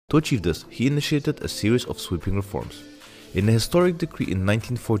To achieve this, he initiated a series of sweeping reforms. In a historic decree in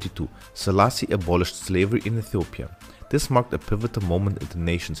 1942, Selassie abolished slavery in Ethiopia. This marked a pivotal moment in the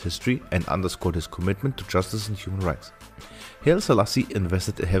nation's history and underscored his commitment to justice and human rights. Haile Selassie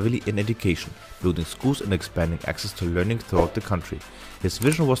invested heavily in education, building schools and expanding access to learning throughout the country. His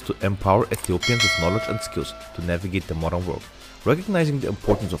vision was to empower Ethiopians with knowledge and skills to navigate the modern world. Recognizing the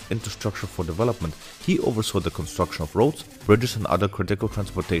importance of infrastructure for development, he oversaw the construction of roads, bridges and other critical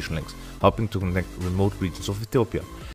transportation links, helping to connect remote regions of Ethiopia.